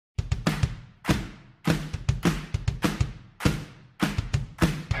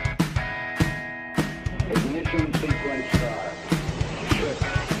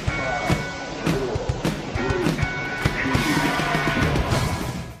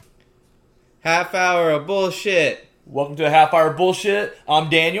Half hour of bullshit. Welcome to a half hour of bullshit. I'm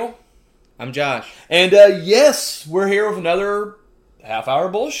Daniel. I'm Josh. And yes, we're here with another half hour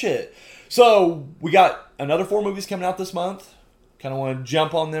of bullshit. So we got another 4 movies coming out this month. Kind of want to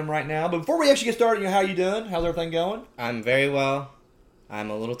jump on them right now. But before we actually get started, how you doing? How's everything going? I'm very well.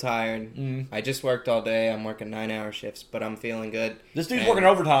 I'm a little tired. I just worked all day. I'm working 9-hour shifts, but I'm feeling good. This dude's working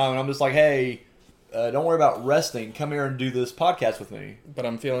overtime, and I'm just like, hey, don't worry about resting. Come here and do this podcast with me. But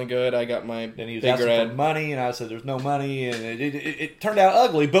I'm feeling good. I got my Then he was asking for money, and I said, there's no money. And it turned out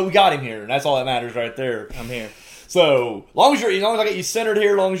ugly, but we got him here, and that's all that matters right there. I'm here. So, as long as I get you centered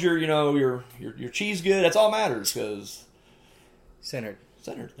here, as long as your cheese good, that's all that matters, because... Centered.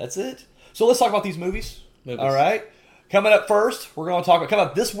 That's it. So let's talk about these movies. All right. Coming up first, we're going to talk about... Coming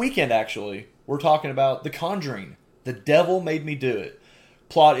up this weekend, actually, we're talking about The Conjuring. The Devil Made Me Do It.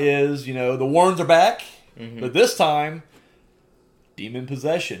 Plot is, the Warrens are back, but this time, demon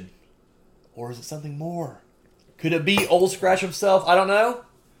possession. Or is it something more? Could it be Old Scratch himself? I don't know.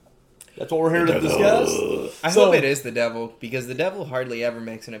 That's what we're here to discuss. I hope it is the devil, because the devil hardly ever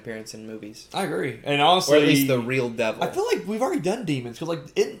makes an appearance in movies. I agree. And honestly... Or at least the real devil. I feel like we've already done demons,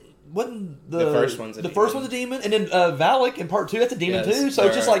 because it wasn't the first one's a demon. First one's a demon, and then Valak in part 2, that's a demon too. So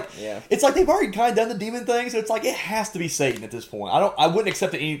it's just it's like they've already kind of done the demon thing. So it's like it has to be Satan at this point. I wouldn't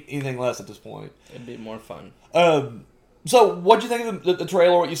accept anything less at this point. It'd be more fun. So what'd you think of the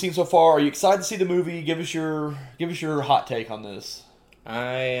trailer? What you've seen so far? Are you excited to see the movie? Give us your hot take on this.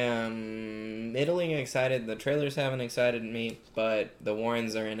 I am middling excited. The trailers haven't excited me, but the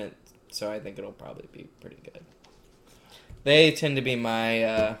Warrens are in it, so I think it'll probably be pretty good. They tend to be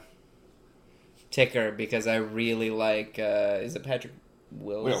my ticker, because I really like, is it Patrick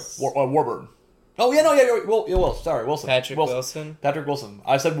Wilson? Warburton. Oh, yeah, Wilson. Patrick Wilson? Patrick Wilson.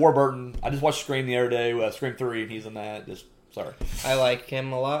 I said Warburton. I just watched Scream the other day, Scream 3, and he's in that. Sorry. I like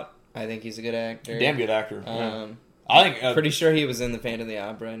him a lot. I think he's a good actor. Damn good actor. I think pretty sure he was in the Phantom of the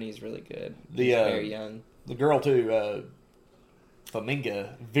Opera, and he's really good. He's very young. The girl too,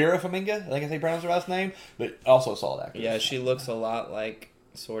 Faminga, Vera Faminga. I think that's how you pronounce her last name, but also a solid actor. Yeah, she looks a lot like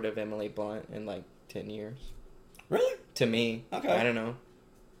sort of Emily Blunt in like 10 years. Really? To me. Okay. I don't know.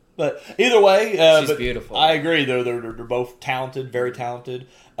 But either way, she's beautiful. I agree. They're both talented, very talented.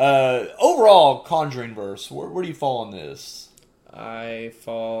 Overall, Conjuring verse. Where do you fall on this? I've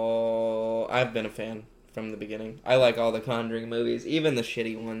been a fan from the beginning. I like all the Conjuring movies, even the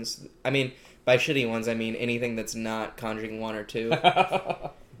shitty ones. I mean, by shitty ones, I mean anything that's not Conjuring 1 or 2.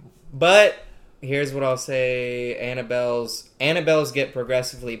 But here's what I'll say: Annabelle's get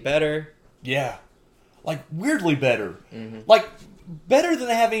progressively better. Yeah, like weirdly better. Like better than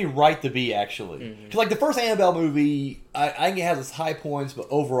they have any right to be, actually. Because like the first Annabelle movie, I think it has its high points, but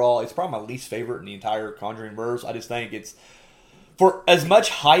overall, it's probably my least favorite in the entire Conjuring verse. I just think it's, for as much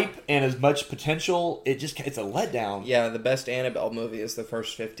hype and as much potential, it's a letdown. Yeah, the best Annabelle movie is the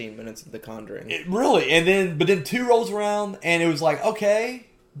first 15 minutes of The Conjuring. It really, but then 2 rolls around, and it was like, okay,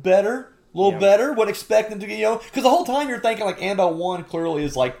 better, a little better. What expect them to get, because the whole time you're thinking like Annabelle 1 clearly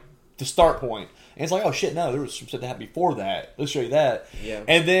is like the start point. And it's like, oh shit, no, there was some shit that happened before that. Let's show you that. Yeah.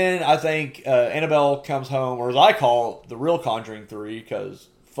 And then I think Annabelle Comes Home, or as I call it, the real Conjuring 3, because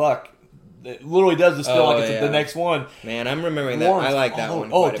fuck, it literally does just feel like it's the next one. Man, I'm remembering that. I like that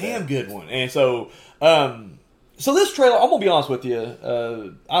one. Oh, damn good one. And so, so this trailer, I'm gonna be honest with you.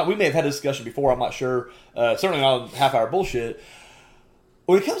 We may have had a discussion before. I'm not sure. Certainly not on half hour bullshit.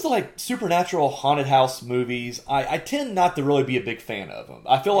 When it comes to like supernatural haunted house movies, I tend not to really be a big fan of them.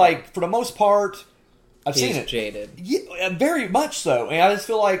 I feel like for the most part, I've seen it. Jaded. Yeah, very much so. And I just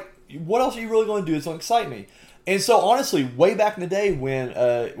feel like, what else are you really going to do that's going to excite me? And so, honestly, way back in the day when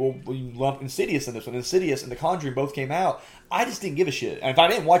we lumped Insidious in this one, Insidious and The Conjuring both came out, I just didn't give a shit. And I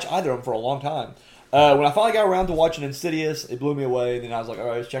didn't watch either of them for a long time. When I finally got around to watching Insidious, it blew me away. And then I was like, all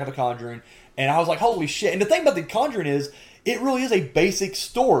right, let's check out The Conjuring. And I was like, holy shit. And the thing about The Conjuring is, it really is a basic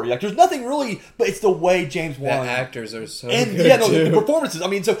story. Like, there's nothing really, but it's the way James Wan. The actors are so good, too. The performances. I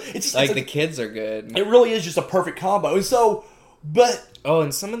mean, so it's just, like the kids are good. It really is just a perfect combo. And so, but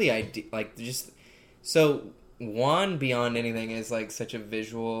and some of the idea, like just so Juan beyond anything is like such a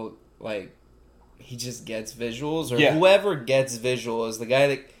visual, like he just gets visuals, or whoever gets visual is the guy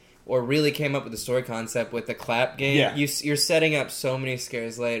that. Or really came up with the story concept with the clap game. Yeah. You're setting up so many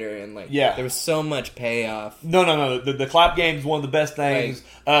scares later, and there was so much payoff. No. The clap game is one of the best things.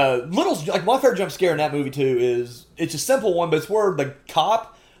 Like my favorite jump scare in that movie too is it's a simple one, but it's where the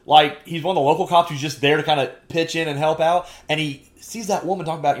cop, like he's one of the local cops who's just there to kind of pitch in and help out, and he sees that woman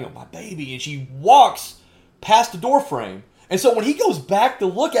talking about my baby, and she walks past the door frame. And so when he goes back to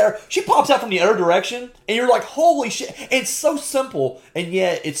look at her, she pops out from the other direction, and you're like, holy shit. And it's so simple, and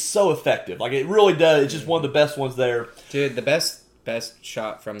yet it's so effective. Like, it really does. It's just one of the best ones there. Dude, the best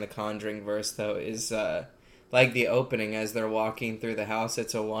shot from the Conjuring verse, though, is like the opening as they're walking through the house.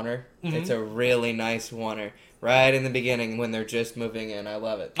 It's a oneer. Mm-hmm. It's a really nice oneer. Right in the beginning when they're just moving in. I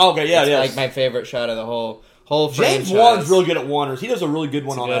love it. Okay, yeah, it's like my favorite shot of the whole franchise. James Wan's really good at oneers. He does a really good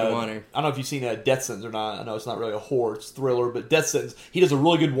one on oneer. I don't know if you've seen Death Sentence or not. I know it's not really a horror, it's a thriller, but Death Sentence, he does a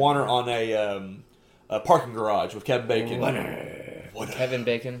really good oneer on a parking garage with Kevin Bacon. Kevin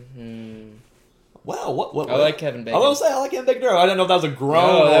Bacon? Wow, what? I like Kevin Bacon. I was going to say, I like Kevin Bacon. I didn't know if that was a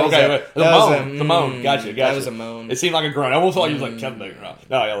groan. No, The moan. Gotcha. That was a moan. It seemed like a groan. I almost thought you was like Kevin Bacon.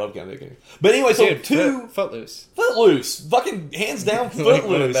 No, I love Kevin Bacon. But anyway, so Footloose. Footloose. Fucking hands down Footloose. Like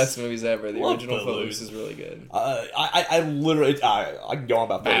one of the best movies ever. The original Footloose is really good. I literally, I can go on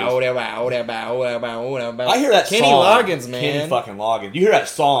about Footloose. I hear that Kenny song. Loggins, man. Kenny fucking Loggins. You hear that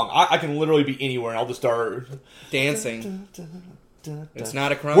song, I can literally be anywhere and I'll just start dancing. It's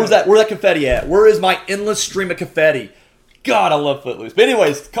not a crime. Where's that confetti at? Where is my endless stream of confetti? God, I love Footloose. But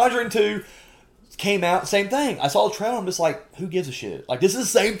anyways, Conjuring 2 came out, same thing. I saw the trailer, I'm just like, who gives a shit? Like, this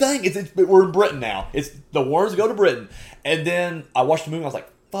is the same thing. We're in Britain now. It's the Warrens go to Britain. And then I watched the movie and I was like,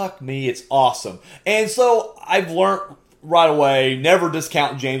 fuck me, it's awesome. And so I've learned right away, never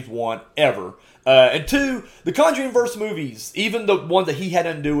discount James Wan, ever. And 2, the Conjuring verse movies, even the ones that he had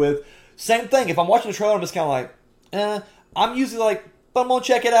nothing to do with, same thing. If I'm watching the trailer, I'm just kind of like, I'm usually like, but I'm going to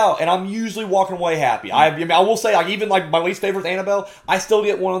check it out, and I'm usually walking away happy. I will say, like, even like my least favorite Annabelle, I still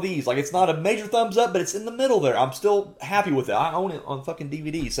get one of these. Like, it's not a major thumbs up, but it's in the middle there. I'm still happy with it. I own it on fucking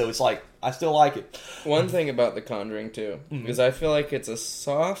DVD, so it's like, I still like it. One thing about The Conjuring, too, because I feel like it's a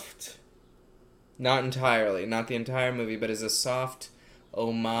soft, not entirely, not the entire movie, but is a soft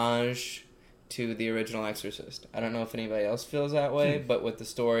homage to the original Exorcist. I don't know if anybody else feels that way, but with the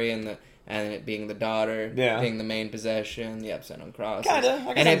story and it being the daughter, being the main possession, the upside down cross,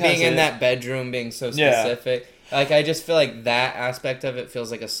 and it being in that bedroom, being so specific. Yeah. Like, I just feel like that aspect of it feels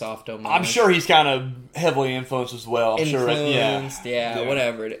like a soft homage. I'm sure he's kind of heavily influenced as well.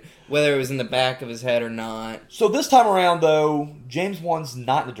 Whatever. Whether it was in the back of his head or not. So this time around, though, James Wan's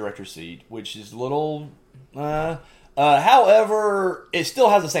not in the director's seat, which is a little... however, it still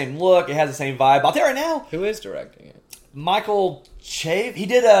has the same look. It has the same vibe. I'll tell you right now. Who is directing it? Michael Chave. He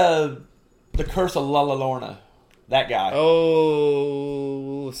did The Curse of La Llorona. That guy.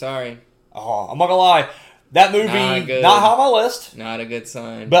 Oh, sorry. Oh, I'm not gonna lie. That movie, not high on my list. Not a good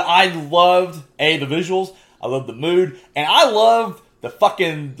sign. But I loved, the visuals. I loved the mood. And I loved the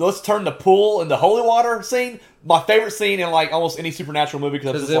fucking, let's turn the pool into holy water scene. My favorite scene in, like, almost any supernatural movie.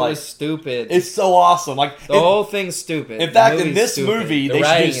 Because it was stupid. It's so awesome. Like the whole thing's stupid. In fact, in this movie, they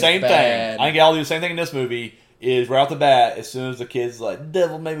should do the same thing. I think I'll do the same thing in this movie. Is right off the bat, as soon as the kid's like,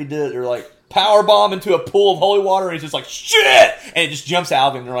 devil made me do it, they're like, power bomb into a pool of holy water, and he's just like, shit! And it just jumps out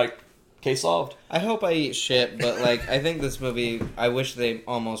of him, and they're like, case solved. I hope I eat shit, but, like, I think this movie, I wish they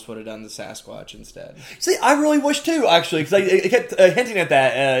almost would have done the Sasquatch instead. See, I really wish too, actually, because I kept hinting at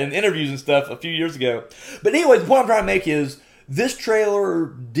that in interviews and stuff a few years ago. But anyway, the point I'm trying to make is, this trailer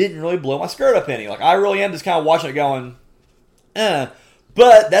didn't really blow my skirt up any. Like, I really am just kind of watching it going,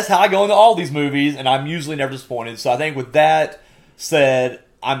 But that's how I go into all these movies, and I'm usually never disappointed. So I think with that said,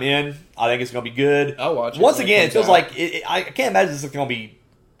 I'm in. I think it's going to be good. I'll watch it. Once again, it feels like... I can't imagine this is going to be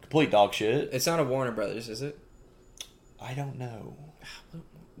complete dog shit. It's not a Warner Brothers, is it? I don't know.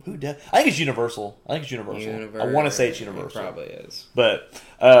 Who does? I think it's Universal. I want to say it's Universal. It probably is. But,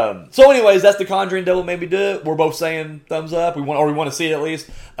 so anyways, that's The Conjuring, Devil Made Me Do It. We're both saying thumbs up. We want to see it at least.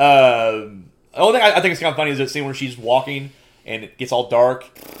 The only thing I think is kind of funny is that scene where she's walking... and it gets all dark,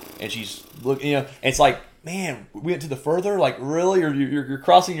 and she's looking, and it's like, man, we went to the further, like, really? You're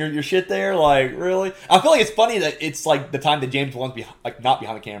crossing your shit there? Like, really? I feel like it's funny that it's, like, the time that James Wan's not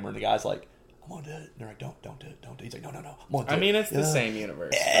behind the camera, and the guy's like, I'm gonna do it. And they're like, don't do it. He's like, no, I'm gonna do it. It's the same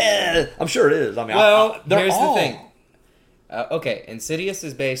universe. Yeah, I'm sure it is. I mean, here's the thing. Okay, Insidious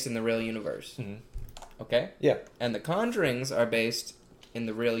is based in the real universe. Mm-hmm. Okay? Yeah. And the Conjurings are based in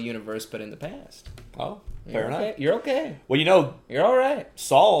the real universe, but in the past. Oh, fair enough. You're okay. Well, you're all right.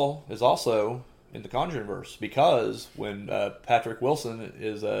 Saul is also in the Conjuring verse because when Patrick Wilson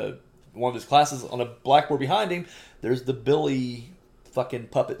is one of his classes on a blackboard behind him, there's the Billy fucking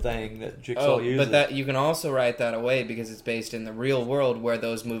puppet thing that Jigsaw uses. But that you can also write that away because it's based in the real world where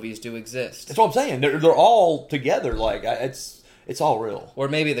those movies do exist. That's what I'm saying. They're all together. Like it's all real. Or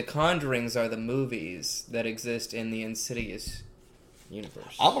maybe the Conjurings are the movies that exist in the Insidious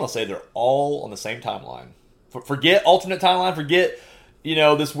universe. I'm gonna say they're all on the same timeline. Forget alternate timeline. Forget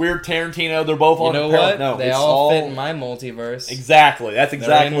this weird Tarantino. They're both on. You know what? No, they all fit in my multiverse. Exactly. That's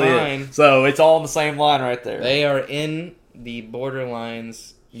exactly it. So it's all in the same line right there. They are in the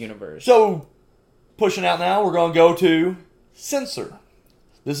Borderlines universe. So pushing out now, we're going to go to Censor.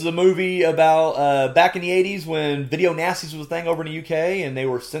 This is a movie about back in the 80s when video nasties was a thing over in the UK, and they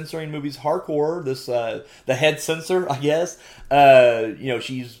were censoring movies hardcore. The head censor, I guess,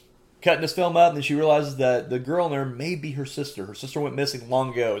 she's cutting this film up, and then she realizes that the girl in there may be her sister. Her sister went missing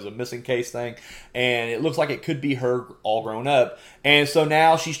long ago. It was a missing case thing, and it looks like it could be her all grown up. And so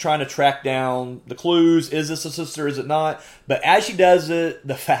now she's trying to track down the clues. Is this a sister? Is it not? But as she does it,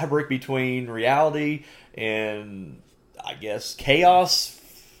 the fabric between reality and, I guess, chaos,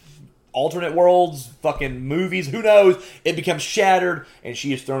 alternate worlds, fucking movies, who knows? It becomes shattered, and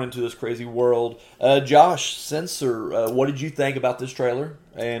she is thrown into this crazy world. Josh, Censor, what did you think about this trailer?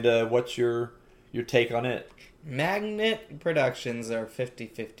 And what's your take on it? Magnet productions are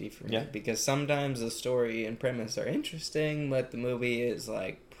 50-50 for me. Because sometimes the story and premise are interesting, but the movie is,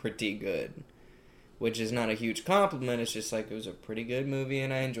 pretty good. Which is not a huge compliment. It's just, it was a pretty good movie,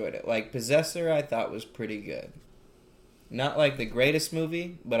 and I enjoyed it. Possessor, I thought was pretty good. Not the greatest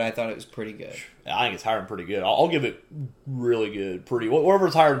movie, but I thought it was pretty good. I think it's higher than pretty good. I'll give it really good.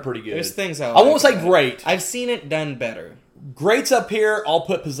 Whatever's higher than pretty good. There's things I won't say great. I've seen it done better. Great's up here. I'll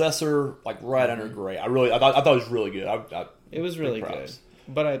put Possessor right under great. I thought it was really good. It was really good,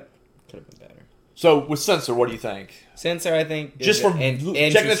 but I could have been better. So with Censor, what do you think? Censor, I think just from checking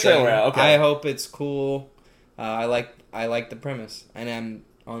the trailer out. Okay. I hope it's cool. I like the premise, and I'm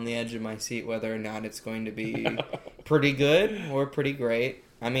on the edge of my seat whether or not it's going to be pretty good or pretty great.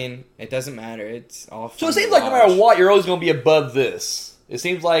 I mean, it doesn't matter. It's all fun. So it seems like no matter what, you're always going to be above this. It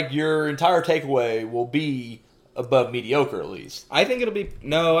seems like your entire takeaway will be above mediocre, at least. I think it'll be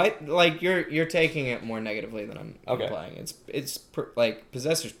you're taking it more negatively than I'm implying. It's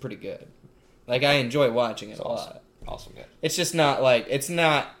Possessor's pretty good. I enjoy watching it a lot. Awesome, yeah. It's just not it's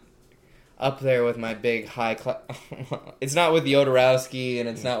not up there with my big high class. It's not with Jodorowsky, and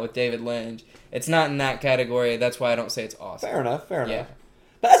it's not with David Lynch. It's not in that category. That's why I don't say it's awesome. Fair enough.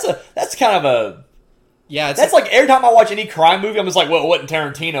 But that's kind of a... Yeah, that's every time I watch any crime movie, I'm just well, it wasn't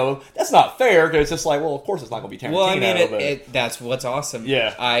Tarantino. That's not fair, because it's just of course it's not going to be Tarantino. Well, I mean, that's what's awesome.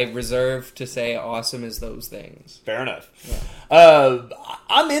 Yeah. I reserve to say awesome is those things. Fair enough. Yeah.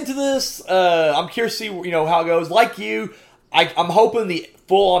 I'm into this. I'm curious to see how it goes. Like you, I'm hoping the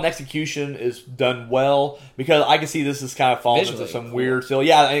full-on execution is done well, because I can see this is kind of falling into some weird still.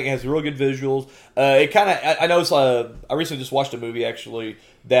 Yeah, I think it has really good visuals. It kind of, I noticed, I recently just watched a movie, actually,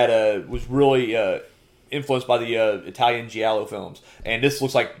 that was really influenced by the Italian Giallo films. And this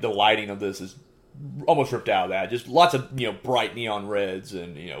looks like the lighting of this is almost ripped out of that. Just lots of bright neon reds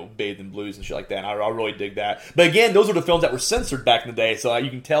and bathed in blues and shit like that. And I really dig that. But again, those are the films that were censored back in the day, so you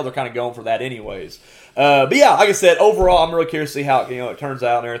can tell they're kind of going for that anyways. But yeah, like I said, overall, I'm really curious to see how it turns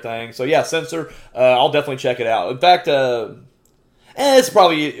out and everything. So yeah, Censor, I'll definitely check it out. In fact, it's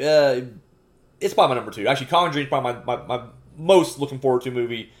probably my number 2. Actually, Conjuring is probably my most looking forward to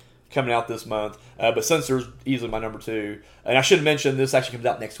movie coming out this month. But Censor's easily my number 2. And I should mention this actually comes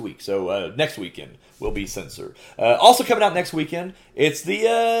out next week. So next weekend will be Censor. Also coming out next weekend, it's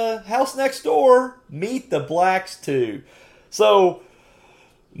the House Next Door, Meet the Blacks 2. So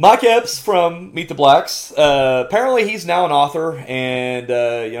Mike Epps from Meet the Blacks, apparently he's now an author, and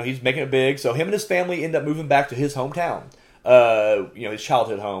he's making it big. So him and his family end up moving back to his hometown, his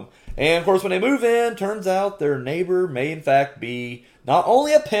childhood home. And of course, when they move in, turns out their neighbor may in fact be not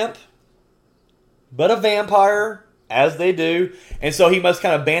only a pimp, but a vampire, as they do. And so he must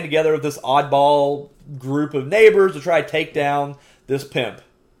kind of band together with this oddball group of neighbors to try to take down this pimp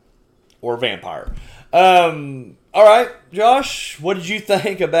or vampire. All right, Josh, what did you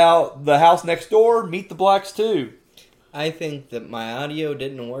think about The House Next Door, Meet the Blacks 2? I think that my audio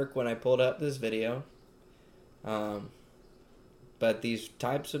didn't work when I pulled up this video. But these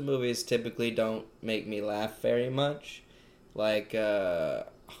types of movies typically don't make me laugh very much.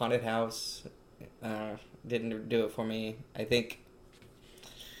 Haunted House didn't do it for me. I think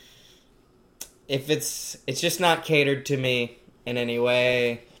if it's just not catered to me in any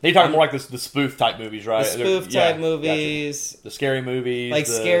way. You're talking more like the spoof type movies, right? The spoof type movies. Gotcha. The scary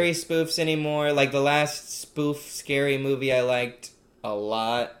movies. Scary spoofs anymore. The last spoof scary movie I liked a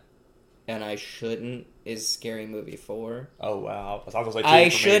lot, and I shouldn't, is Scary Movie 4. Oh, wow. I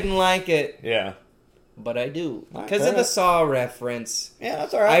shouldn't like it. Yeah. But I do. Because of the Saw reference. Yeah,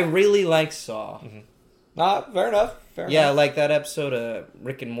 that's all right. I really like Saw. Mm-hmm. Fair enough. Yeah, like that episode of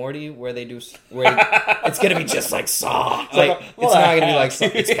Rick and Morty where they do... it's going to be just like Saw. It's not going to be like Saw.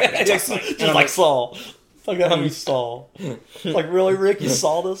 It's going to be just like Saw. It's like that movie Saw. Like, really, Rick? You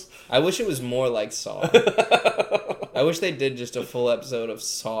saw this? I wish it was more like Saw. I wish they did just a full episode of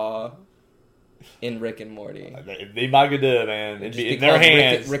Saw in Rick and Morty. They might could do it, man. It'd be in their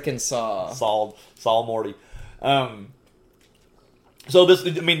hands. Rick and Saw. Saw Morty. So this,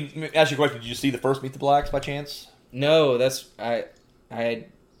 I mean, let me ask you a question. Did you see the first Meet the Blacks by chance? No, I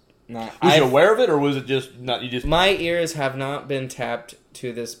not. Was you aware of it, or was it just not? You just my ears have not been tapped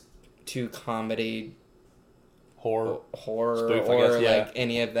to comedy, horror, spoof, or like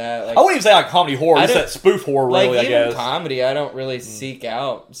any of that. Like, I wouldn't even say like comedy horror. It's that spoof horror, really. Like, I guess comedy, I don't really seek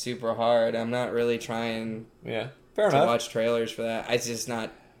out super hard. I'm not really trying. Fair to enough. Watch trailers for that. It's just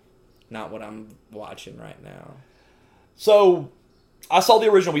not what I'm watching right now. So, I saw the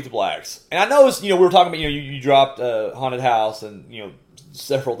original Meet the Blacks, and I know we were talking about you dropped Haunted House and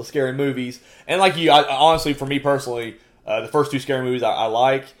several of the scary movies, and like honestly, for me personally, the first two scary movies I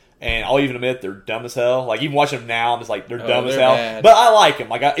like, and I'll even admit they're dumb as hell. Like, even watching them now, I'm just like, they're dumb as hell, bad. But I like them.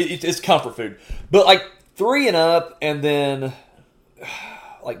 Like, it's comfort food. But like 3 and up, and then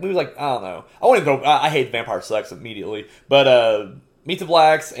like movies like, I don't know, I hate Vampire Sex immediately, but Meet the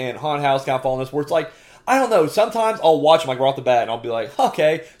Blacks and Haunted House kind of fall in this where it's like, I don't know. Sometimes I'll watch them like right off the bat, and I'll be like,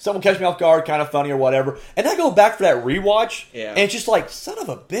 okay, someone catch me off guard, kind of funny or whatever. And I go back for that rewatch, and it's just like, son of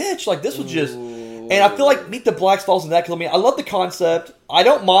a bitch. Like, this was just... And I feel like Meet the Blacks falls in that because, I love the concept. I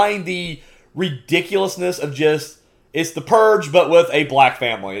don't mind the ridiculousness of just, it's The Purge, but with a black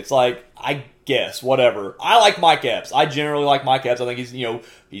family. It's like, I guess, whatever. I like Mike Epps. I generally like Mike Epps. I think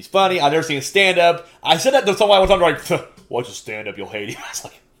he's funny. I've never seen a stand-up. I said that to someone one time, like, watch a stand-up, you'll hate him. I was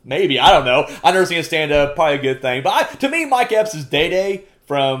like, maybe, I don't know. I've never seen a stand-up, probably a good thing. But to me, Mike Epps is Day-Day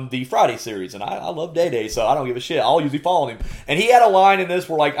from the Friday series, and I love Day-Day, so I don't give a shit. I'll usually follow him. And he had a line in this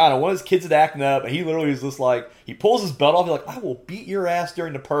where, like, I don't know, one of his kids is acting up, and he literally is just like, he pulls his belt off, he's like, I will beat your ass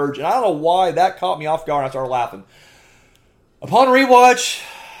during the Purge. And I don't know why that caught me off guard, and I started laughing. Upon rewatch,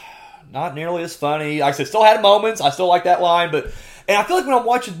 not nearly as funny. Like I said, still had moments. I still like that line, and I feel like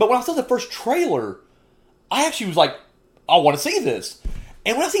when I saw the first trailer, I actually was like, I want to see this.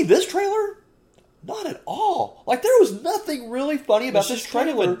 And when I see this trailer, not at all. Like, there was nothing really funny about this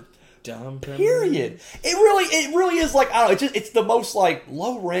trailer. Dumb period. It really is like, I don't know, it's the most like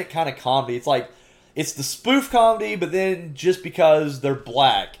low rent kind of comedy. It's like, it's the spoof comedy, but then just because they're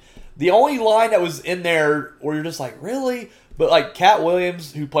black. The only line that was in there where you're just like, really? But like Cat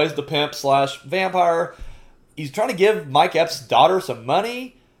Williams, who plays the pimp / vampire, he's trying to give Mike Epps' daughter some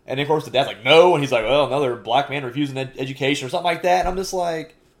money. And then, of course, the dad's like, no. And he's like, well, another black man refusing education or something like that. And I'm just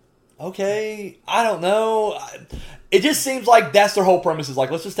like, okay, I don't know. It just seems like that's their whole premise is like,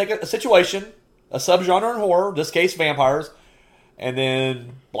 let's just take a situation, a subgenre in horror, this case vampires, and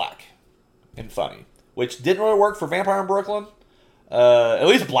then black and funny. Which didn't really work for Vampire in Brooklyn. At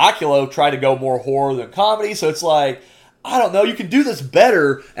least Blackula tried to go more horror than comedy. So it's like, I don't know. You can do this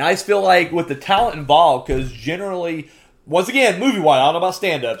better. And I just feel like with the talent involved, because generally... Once again, movie-wise, I don't know about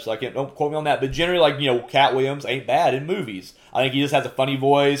stand-up, so don't quote me on that. But generally, like, Cat Williams ain't bad in movies. I think he just has a funny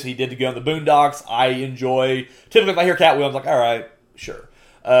voice. He did to go on the Boondocks. I enjoy... Typically, if I hear Cat Williams, I'm like, all right, sure.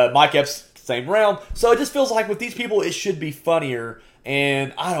 Mike Epps, same realm. So it just feels like with these people, it should be funnier.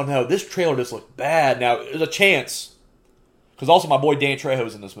 And I don't know. This trailer just looked bad. Now, there's a chance. Because also my boy Dan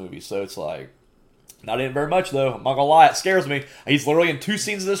Trejo's in this movie. So it's like... Not in very much, though. I'm not gonna lie, it scares me. He's literally in 2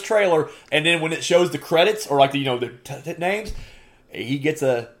 scenes of this trailer, and then when it shows the credits, or like the names, he gets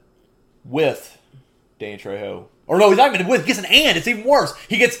a with Dan Trejo. Or no, he's not even with, he gets an and. It's even worse.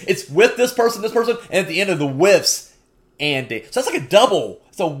 It's with this person, and at the end of the whiffs, and Dan. So that's like a double.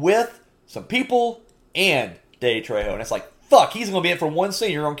 It's a with, some people, and Dan Trejo. And it's like, fuck, he's gonna be in for 1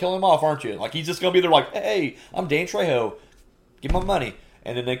 scene. You're gonna kill him off, aren't you? Like, he's just gonna be there like, hey, I'm Dan Trejo. Give my money.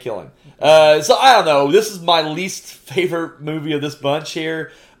 And then they kill him. So I don't know. This is my least favorite movie of this bunch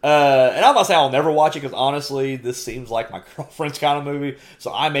here. And I'm not saying I'll never watch it because honestly, this seems like my girlfriend's kind of movie.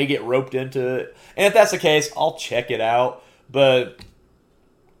 So I may get roped into it. And if that's the case, I'll check it out. But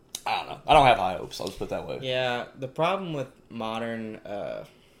I don't know. I don't have high hopes. I'll just put it that way. Yeah, the problem with modern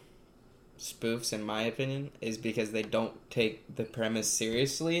spoofs, in my opinion, is because they don't take the premise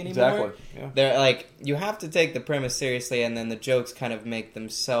seriously anymore. Exactly. Yeah. They're like, you have to take the premise seriously, and then the jokes kind of make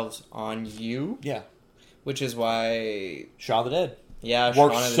themselves on you. Yeah. Which is why Shaun of the Dead. Yeah,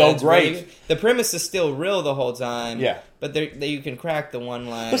 works so great. Really, the premise is still real the whole time. Yeah, but you can crack the one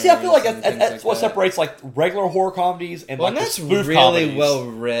line. But see, I feel like that's what separates like regular horror comedies and like that's the spoof really comedies. Well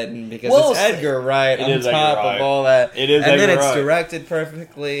written because it's Edgar Wright on top of all that. It is, and Edgar then it's Wright. Directed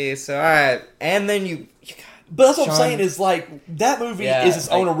perfectly. So all right, and then you got. But that's what I'm saying is like that movie is its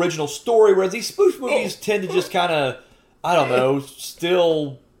own original story, whereas these spoof movies tend to just kind of, I don't know,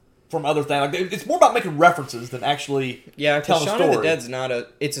 still from other things. Like, it's more about making references than actually telling a story. Shaun of the Dead's not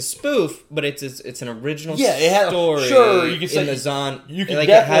it's a spoof, but it's an original story. Sure, you can say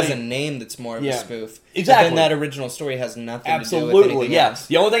it has a name that's more of a spoof. Exactly. But then that original story has nothing to do with anything else.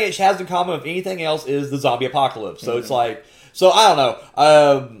 The only thing it has in common with anything else is the zombie apocalypse. So it's like, I don't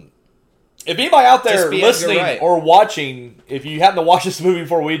know. If anybody out there listening or watching, if you happen to watch this movie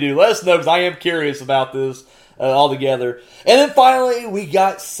before we do, let us know, because I am curious about this altogether. And then finally, we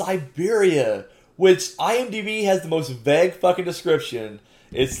got Siberia, which IMDb has the most vague fucking description.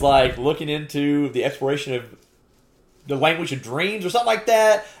 It's like looking into the exploration of the language of dreams or something like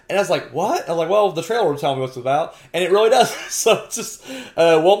that. And I was like, what? I was like, well, the trailer will tell me what it's about. And it really does. So it's just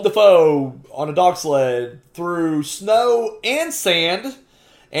Willem Dafoe on a dog sled through snow and sand.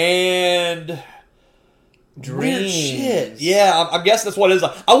 And weird shit. Yeah, I'm guessing that's what it is.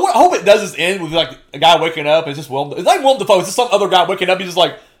 I hope it does this end with like a guy waking up and it's just Willem. It's like Willem Dafoe. It's just some other guy waking up. He's just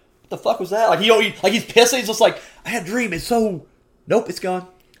like, what the fuck was that? Like he's pissing. He's just like, I had a dream. It's so nope, it's gone.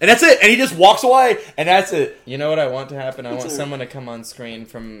 And that's it. And he just walks away. And that's it. You know what I want to happen? I want someone to come on screen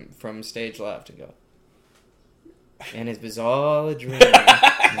from stage left to go. And it was all a dream. The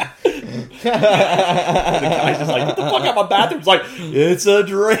guy's just like, get the fuck out of my bathroom. It's like, it's a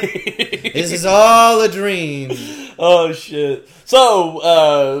dream. This is all a dream. Oh, shit.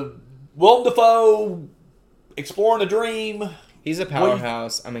 So, Willem Dafoe exploring a dream. He's a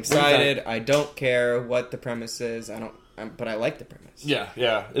powerhouse. I'm excited. I don't care what the premise is. But I like the premise. Yeah.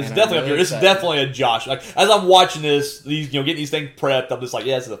 It's definitely this is definitely a Josh. Like as I'm watching this, getting these things prepped, I'm just like,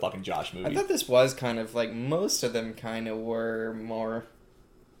 yeah, this is a fucking Josh movie. I thought this was kind of like most of them kind of were more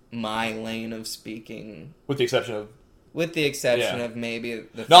my lane of speaking, with the exception of maybe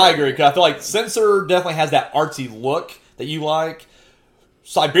the. No, I agree. Cause I feel like Censor definitely has that artsy look that you like.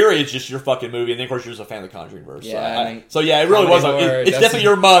 Siberia is just your fucking movie, and then of course you're just a fan of the Conjuring verse. Yeah, it really was. It's definitely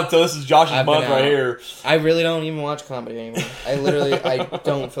your month. So this is Josh's month right here. I really don't even watch comedy anymore. I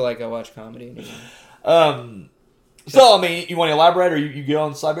don't feel like I watch comedy anymore. So I mean, you want to elaborate, or you go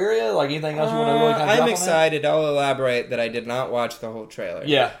on Siberia? Like anything else you want to really kind of? I'm excited. I'll elaborate that I did not watch the whole trailer.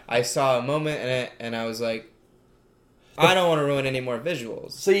 Yeah, I saw a moment in it, and I was like, I don't want to ruin any more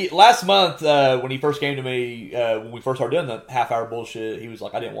visuals. See, last month when he first came to me, when we first started doing the half-hour bullshit, he was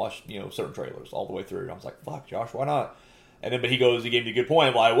like, I didn't watch certain trailers all the way through. And I was like, fuck, Josh, why not? And then, but he gave me a good point.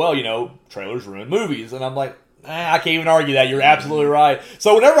 I'm like, well, trailers ruin movies. And I'm like, I can't even argue that. You're absolutely right.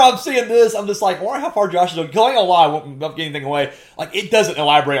 So whenever I'm seeing this, I'm just like, I wonder how far Josh is going. Because I ain't gonna lie, I won't give anything away. Like, it doesn't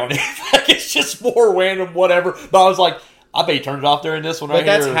elaborate on anything. It's just more random, whatever. But I was like, I bet he turned it off during this one right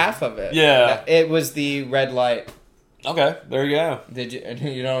here. But that's half of it. Yeah. It was the red light. Okay, there you go. Did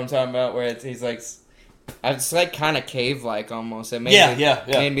you know what I'm talking about? Where he's like, it's like kind of cave-like almost. It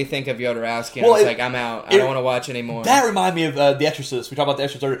made me think of Jodorowsky. I was like, I'm out. I don't want to watch anymore. That reminded me of The Exorcist. We talked about The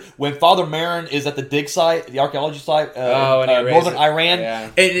Exorcist earlier. When Father Marin is at the dig site, the archaeology site, northern Iran,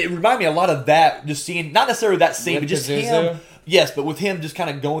 and it reminded me a lot of that. Just seeing, not necessarily that scene, but just him. Yes, but with him just kind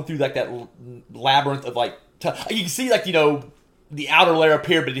of going through like that labyrinth of like, you can see like the outer layer up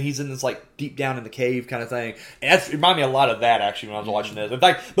here, but he's in this like deep down in the cave kind of thing. And it reminded me a lot of that actually when I was watching this. In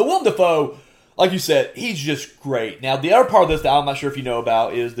fact, but Willem Dafoe, like you said, he's just great. Now, the other part of this that I'm not sure if you know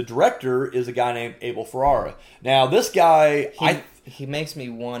about is the director is a guy named Abel Ferrara. Now, this guy, he makes me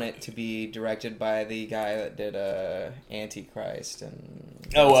want it to be directed by the guy that did Antichrist and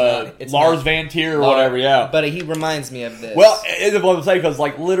Lars Van Trier or whatever. Yeah, but he reminds me of this. Well, it's what I'm saying because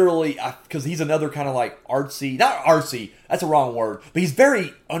like literally, because he's another kind of like artsy, not artsy. That's a wrong word, but he's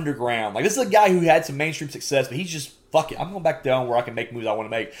very underground. Like this is a guy who had some mainstream success, but he's just fuck it. I'm going back down where I can make movies I want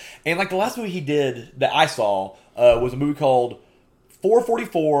to make. And like the last movie he did that I saw was a movie called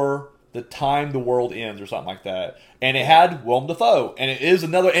 444. The Time the World Ends or something like that. And it had Willem Dafoe. And it is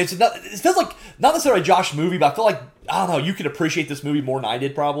another, it feels like, not necessarily a Josh movie, but I feel like, I don't know, you could appreciate this movie more than I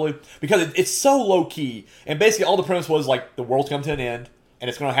did probably. Because it's so low key. And basically all the premise was like, the world's come to an end. And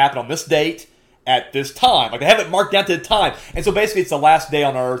it's going to happen on this date at this time. Like they have it marked down to the time. And so basically it's the last day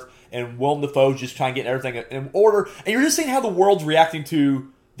on Earth. And Willem Dafoe's just trying to get everything in order. And you're just seeing how the world's reacting to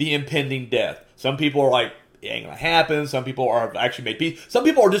the impending death. Some people are like, it ain't gonna happen. Some people are actually made peace. Some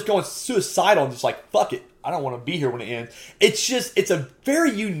people are just going suicidal and just like, fuck it. I don't want to be here when it ends. It's a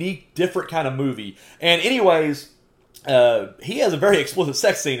very unique, different kind of movie. And anyways, he has a very explicit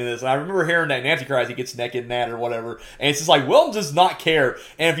sex scene in this. And I remember hearing that in Antichrist, he gets naked in that or whatever. And it's just like, Willem does not care.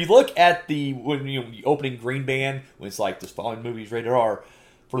 And if you look at the opening Green Band, when it's like, this following movie is rated R,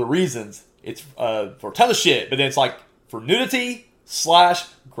 for the reasons, it's for a ton of shit. But then it's like, for nudity /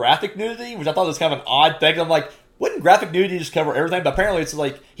 graphic nudity, which I thought was kind of an odd thing. I'm like, wouldn't graphic nudity just cover everything? But apparently it's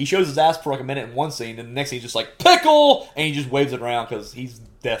like he shows his ass for like a minute in one scene, and the next scene he's just like, pickle! And he just waves it around because he's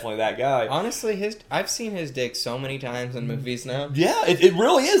definitely that guy. Honestly, I've seen his dick so many times in movies now. Yeah, it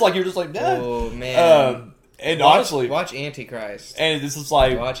really is. Like, you're just like, Dad. Oh, man. And honestly, watch Antichrist. And this is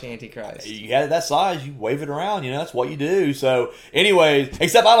like, watch Antichrist. You got it that size, you wave it around. That's what you do. So, anyways,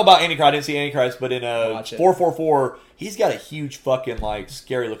 except I don't know about Antichrist. I didn't see Antichrist, but in 444, he's got a huge fucking like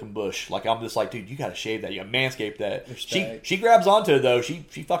scary looking bush. Like, I'm just like, dude, you got to shave that. You got to manscape that. She grabs onto it though. She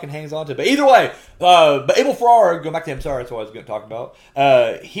fucking hangs onto it. But either way, but Abel Ferrara, going back to him. Sorry, that's what I was going to talk about.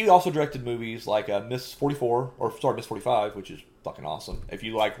 He also directed movies like Miss 45, which is fucking awesome if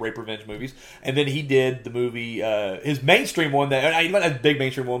you like rape revenge movies. And then he did the movie, his mainstream one that, he might have a big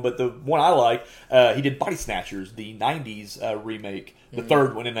mainstream one, but the one I like, he did Body Snatchers, the 90s remake, the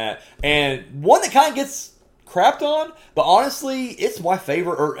third one in that. And one that kind of gets crapped on, but honestly, it's my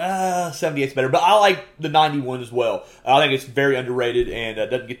favorite, or 78's better, but I like the 91 as well. I think it's very underrated and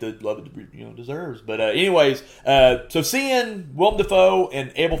doesn't get the love it deserves. But anyways, so seeing Willem Dafoe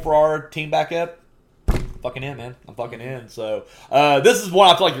and Abel Ferrara team back up, fucking in, man. I'm fucking in. So this is one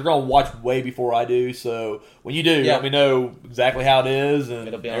I feel like you're going to watch way before I do. So when you do, let me know exactly how it is and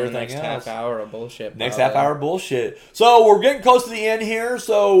it'll be on everything the next else. half hour of bullshit. Next half hour of bullshit. So we're getting close to the end here.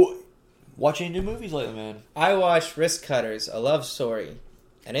 So watch any new movies lately, man? I watched Wrist Cutters, a love story,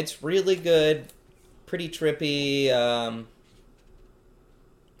 and it's really good. Pretty trippy.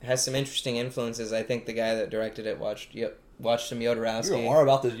 Has some interesting influences. I think the guy that directed it watched some Jodorowsky. You're more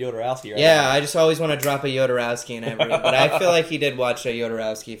about this Jodorowsky, right? Yeah, I just always want to drop a Jodorowsky in every. But I feel like he did watch a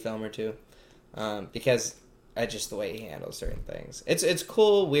Jodorowsky film or two, because just the way he handles certain things. It's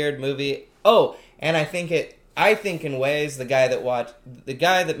cool, weird movie. Oh, and I think in ways the guy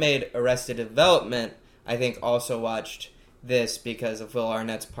that made Arrested Development, I think also watched this because of Will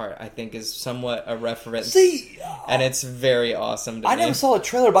Arnett's part. I think is somewhat a reference. See, and it's very awesome to me. I never saw the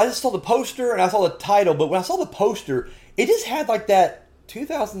trailer, but I just saw the poster and I saw the title. But when I saw the poster, it just had like that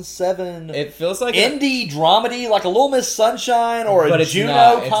 2007. It feels like indie dramedy, like a Little Miss Sunshine or a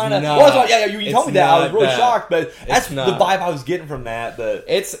Juno kind of. You told me that. I was really shocked, but that's the vibe I was getting from that. But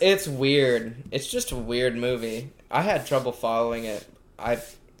it's weird. It's just a weird movie. I had trouble following it.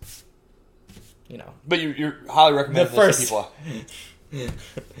 But you're highly recommending this to people.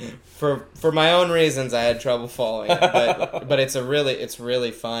 For my own reasons, I had trouble following it, but it's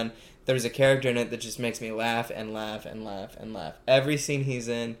really fun. There's a character in it that just makes me laugh and laugh and laugh and laugh. Every scene he's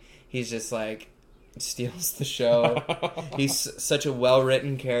in, he's just like steals the show. He's such a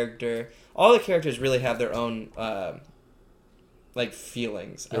well-written character. All the characters really have their own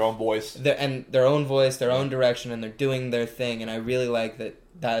feelings, their own voice, their own voice, their own direction, and they're doing their thing. And I really like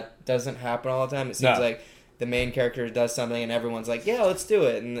that doesn't happen all the time. It seems like the main character does something and everyone's like, yeah, let's do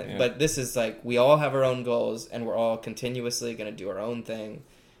it. But this is like, we all have our own goals and we're all continuously going to do our own thing.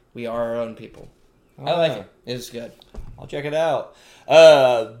 We are our own people. I like it. It's good. I'll check it out.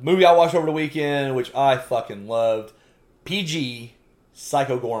 Movie I watched over the weekend, which I fucking loved. PG,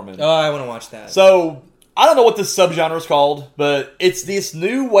 Psycho Gorman. Oh, I want to watch that. So, I don't know what this subgenre is called, but it's this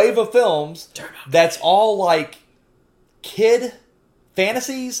new wave of films that's all like kid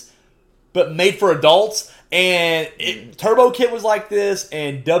fantasies, but made for adults. And Turbo Kid was like this,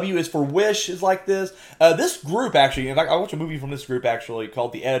 and W is for Wish is like this. This group actually, in fact, I watched a movie from this group actually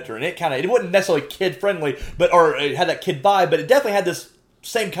called The Editor, and it wasn't necessarily kid friendly, or it had that kid vibe, but it definitely had this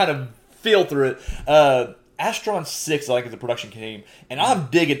same kind of feel through it. Astron 6, I think, is the production team, and I'm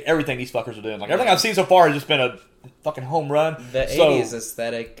digging everything these fuckers are doing. Like, everything I've seen so far has just been a fucking home run. The 80s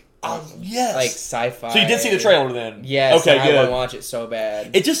aesthetic. Yes. Like sci-fi. So you did see the trailer then? Yes. Okay, good. I want to watch it so bad.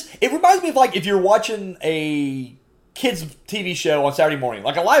 It reminds me of like if you're watching a kids TV show on Saturday morning,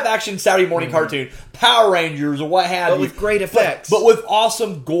 like a live action Saturday morning cartoon, Power Rangers or what have you. But with great effects. But with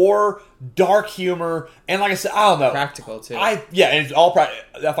awesome gore, dark humor, and like I said, I don't know. Practical too. And it's all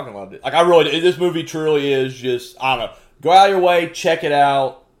practical. I fucking loved it. Like I really did. This movie truly is just, I don't know. Go out of your way, check it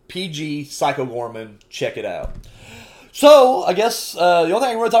out. PG, Psycho Gorman, check it out. So, I guess the only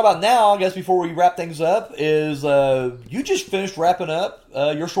thing we're going to talk about now, I guess, before we wrap things up, is you just finished wrapping up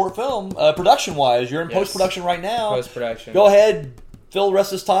your short film, production-wise. You're in post-production right now. Post-production. Go ahead, fill the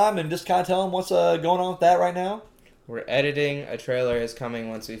rest of this time, and just kind of tell them what's going on with that right now. We're editing. A trailer is coming.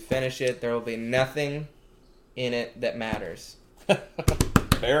 Once we finish it, there will be nothing in it that matters.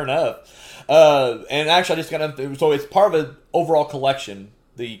 Fair enough. And actually, I just got to... So, it's part of an overall collection,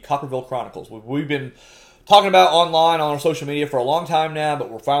 the Copperville Chronicles. We've been talking about online on our social media for a long time now, but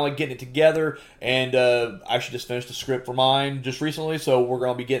we're finally getting it together, and I actually just finished the script for mine just recently, so we're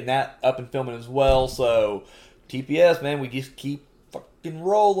going to be getting that up and filming as well. So TPS, man, we just keep fucking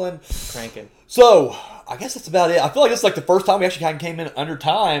rolling. Cranking. So, I guess that's about it. I feel like it's like the first time we actually kind of came in under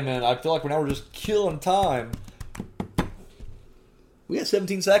time, and I feel like we're just killing time. We got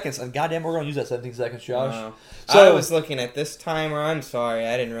 17 seconds, and goddamn, we're going to use that 17 seconds, Josh. Wow. So, I was looking at this timer. I'm sorry.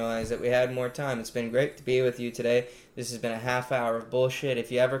 I didn't realize that we had more time. It's been great to be with you today. This has been a half hour of bullshit.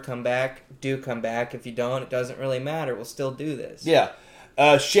 If you ever come back, do come back. If you don't, it doesn't really matter. We'll still do this. Yeah.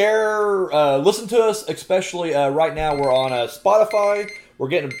 Share, listen to us, especially right now we're on Spotify. We're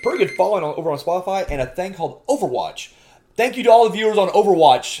getting a pretty good following over on Spotify, and a thing called Overwatch. Thank you to all the viewers on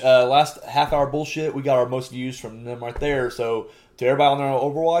Overwatch. Last half hour bullshit, we got our most views from them right there. So to everybody on there on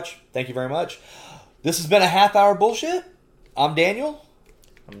Overwatch, thank you very much. This has been a half hour bullshit. I'm Daniel.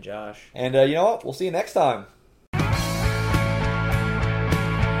 I'm Josh. And you know what? We'll see you next time.